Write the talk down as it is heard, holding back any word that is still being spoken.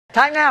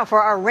Time now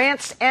for our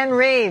rants and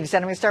raves,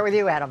 and we start with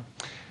you, Adam.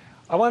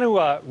 I want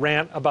to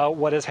rant about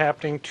what is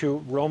happening to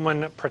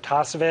Roman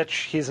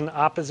Protasevich. He's an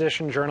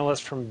opposition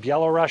journalist from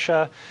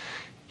Belarus.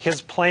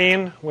 His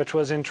plane, which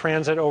was in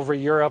transit over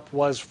Europe,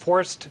 was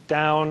forced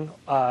down.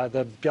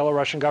 The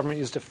Belarusian government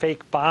used a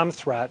fake bomb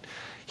threat.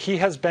 He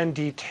has been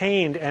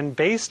detained, and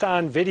based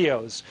on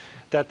videos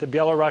that the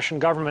Belarusian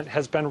government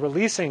has been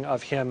releasing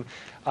of him,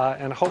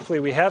 and hopefully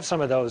we have some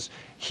of those,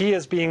 he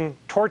is being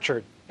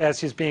tortured as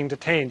he's being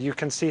detained. You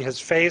can see his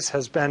face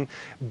has been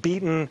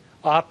beaten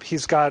up.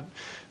 He's got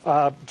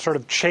sort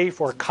of chafe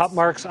or cut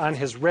marks on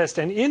his wrist.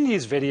 And in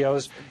these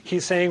videos,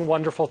 he's saying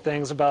wonderful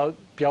things about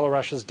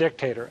Belarus's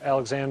dictator,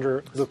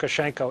 Alexander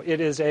Lukashenko. It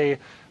is a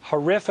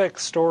horrific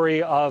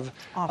story of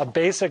a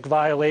basic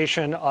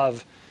violation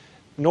of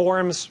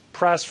norms,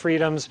 press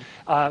freedoms.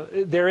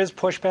 There is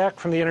pushback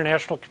from the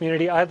international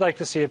community. I'd like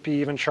to see it be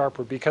even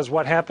sharper, because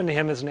what happened to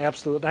him is an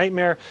absolute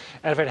nightmare,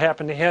 and if it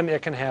happened to him,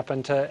 it can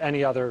happen to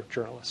any other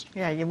journalist.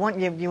 Yeah, you want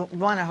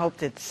to hope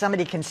that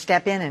somebody can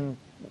step in and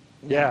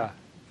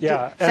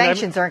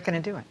sanctions aren't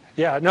going to do it.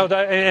 Yeah, no,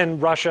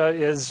 and Russia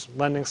is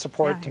lending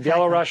support to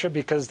Belarus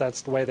because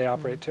that's the way they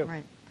operate too.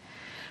 Right.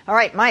 All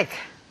right, Mike.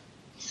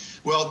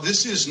 Well,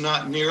 this is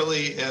not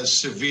nearly as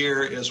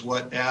severe as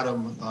what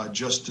Adam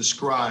just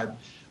described,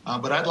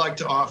 but I'd like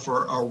to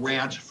offer a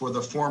rant for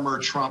the former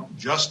Trump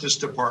Justice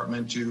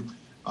Department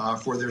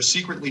for their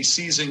secretly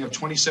seizing of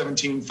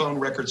 2017 phone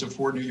records of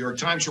 4 New York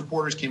Times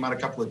reporters. Came out a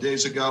couple of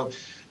days ago.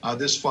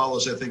 This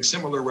follows, I think,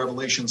 similar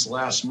revelations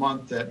last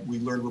month that we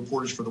learned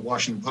reporters for the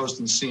Washington Post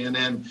and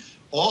CNN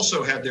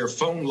also had their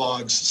phone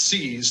logs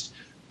seized.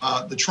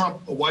 The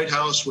Trump White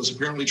House was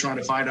apparently trying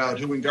to find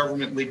out who in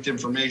government leaked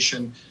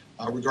information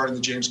regarding the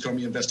James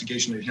Comey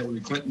investigation at Hillary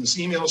Clinton's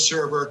email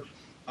server.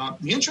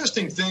 The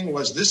interesting thing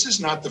was this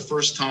is not the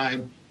first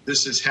time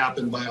this has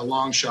happened by a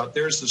long shot.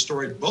 There's the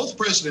story. Both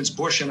Presidents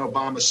Bush and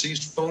Obama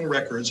seized phone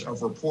records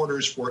of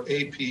reporters for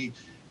AP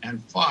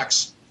and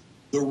Fox.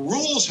 The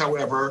rules,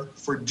 however,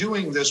 for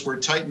doing this were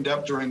tightened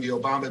up during the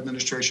Obama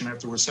administration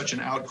after there was such an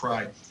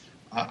outcry.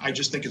 I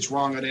just think it's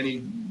wrong on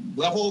any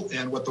level,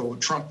 and what the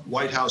Trump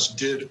White House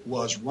did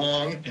was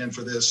wrong, and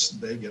for this,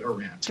 they get a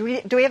rant. Do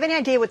we have any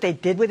idea what they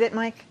did with it,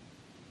 Mike?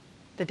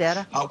 The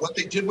data? What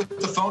they did with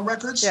the phone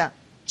records? Yeah.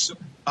 So,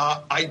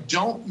 I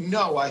don't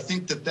know. I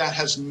think that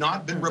has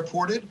not been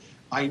reported.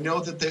 I know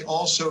that they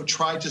also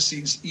tried to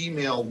seize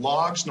email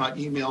logs, not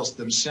emails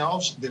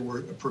themselves. They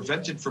were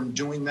prevented from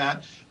doing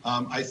that.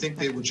 I think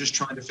they were just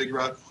trying to figure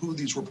out who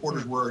these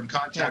reporters were in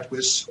contact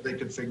with so they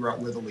could figure out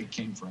where the leak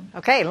came from.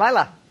 Okay,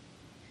 Lylah.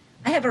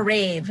 I have a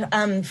rave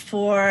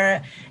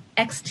for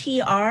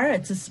XTR.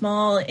 It's a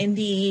small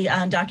indie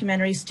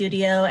documentary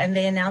studio, and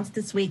they announced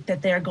this week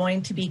that they're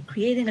going to be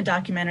creating a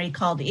documentary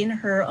called In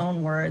Her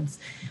Own Words,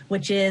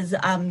 which is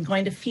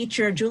going to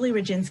feature Julie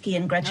Rodzinski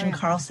and Gretchen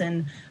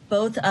Carlson,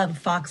 both of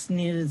Fox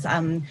News,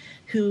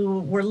 who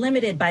were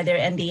limited by their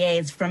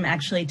NDAs from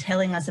actually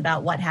telling us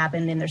about what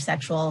happened in their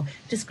sexual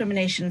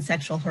discrimination,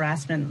 sexual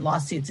harassment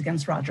lawsuits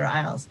against Roger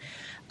Ailes.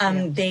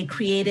 They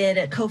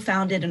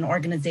co-founded an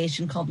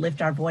organization called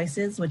Lift Our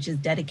Voices, which is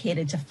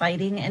dedicated to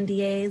fighting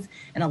NDAs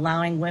and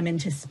allowing women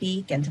to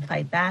speak and to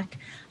fight back.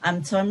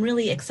 So I'm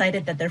really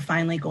excited that they're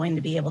finally going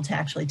to be able to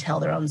actually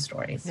tell their own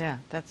stories. Yeah,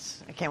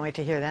 I can't wait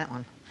to hear that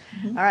one.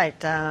 Mm-hmm. All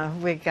right,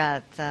 we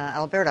got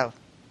Alberto.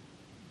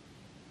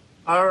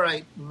 All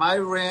right, my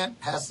rant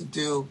has to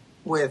do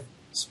with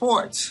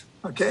sports,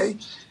 okay?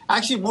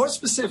 Actually, more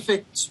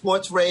specific,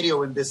 sports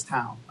radio in this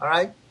town, all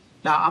right?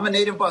 Now, I'm a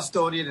native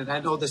Bostonian, and I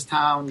know this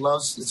town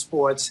loves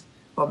sports,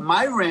 but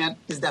my rant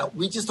is that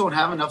we just don't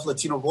have enough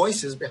Latino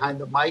voices behind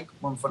the mic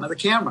or in front of the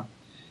camera.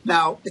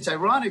 Now, it's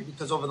ironic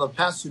because over the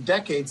past 2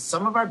 decades,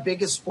 some of our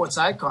biggest sports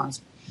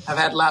icons have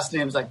had last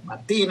names like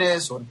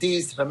Martinez,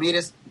 Ortiz,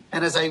 Ramirez,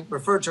 and as I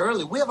referred to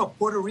earlier, we have a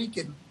Puerto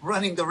Rican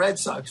running the Red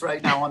Sox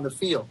right now on the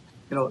field,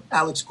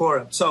 Alex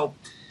Cora. So,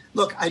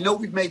 look, I know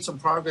we've made some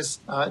progress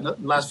in the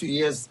last few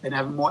years in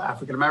having more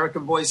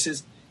African-American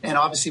voices, and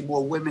obviously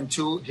more women,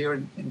 too, here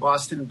in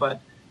Boston.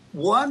 But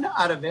 1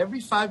 out of every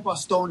 5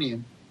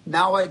 Bostonian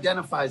now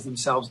identifies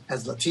themselves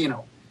as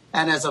Latino.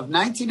 And as of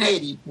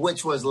 1980,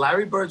 which was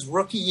Larry Bird's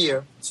rookie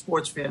year,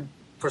 sports fan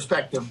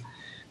perspective,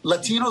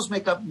 Latinos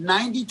make up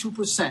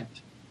 92%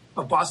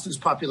 of Boston's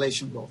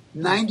population growth.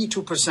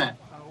 92%.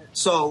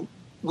 So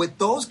with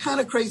those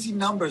kind of crazy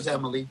numbers,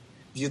 Emily,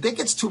 do you think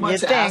it's too much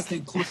to ask to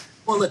include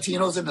more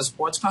Latinos in the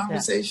sports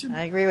conversation?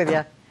 Yeah, I agree with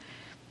you.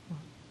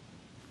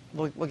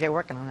 We'll get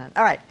working on that.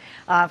 All right.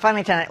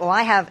 Finally tonight,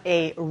 I have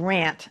a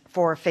rant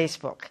for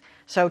Facebook.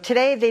 So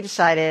today they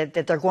decided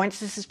that they're going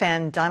to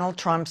suspend Donald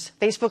Trump's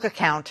Facebook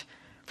account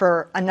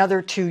for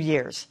another 2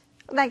 years.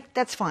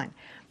 That's fine.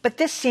 But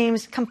this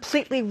seems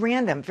completely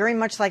random, very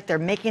much like they're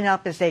making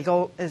up as they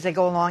go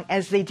along,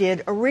 as they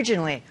did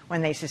originally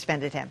when they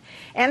suspended him.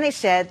 And they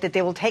said that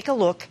they will take a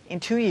look in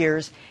 2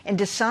 years and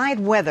decide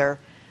whether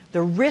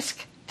the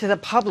risk to the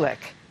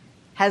public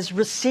has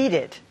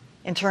receded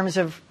in terms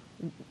of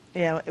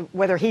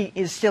whether he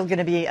is still going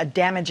to be a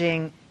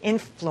damaging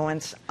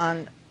influence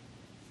on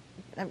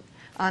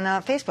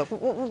on Facebook.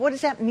 What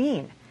does that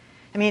mean?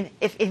 I mean,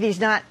 if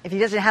he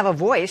doesn't have a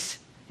voice,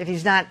 if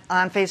he's not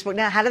on Facebook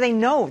now, how do they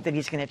know that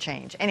he's going to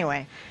change?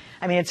 Anyway,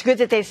 I mean, it's good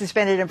that they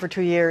suspended him for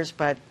 2 years,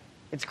 but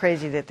it's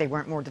crazy that they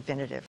weren't more definitive.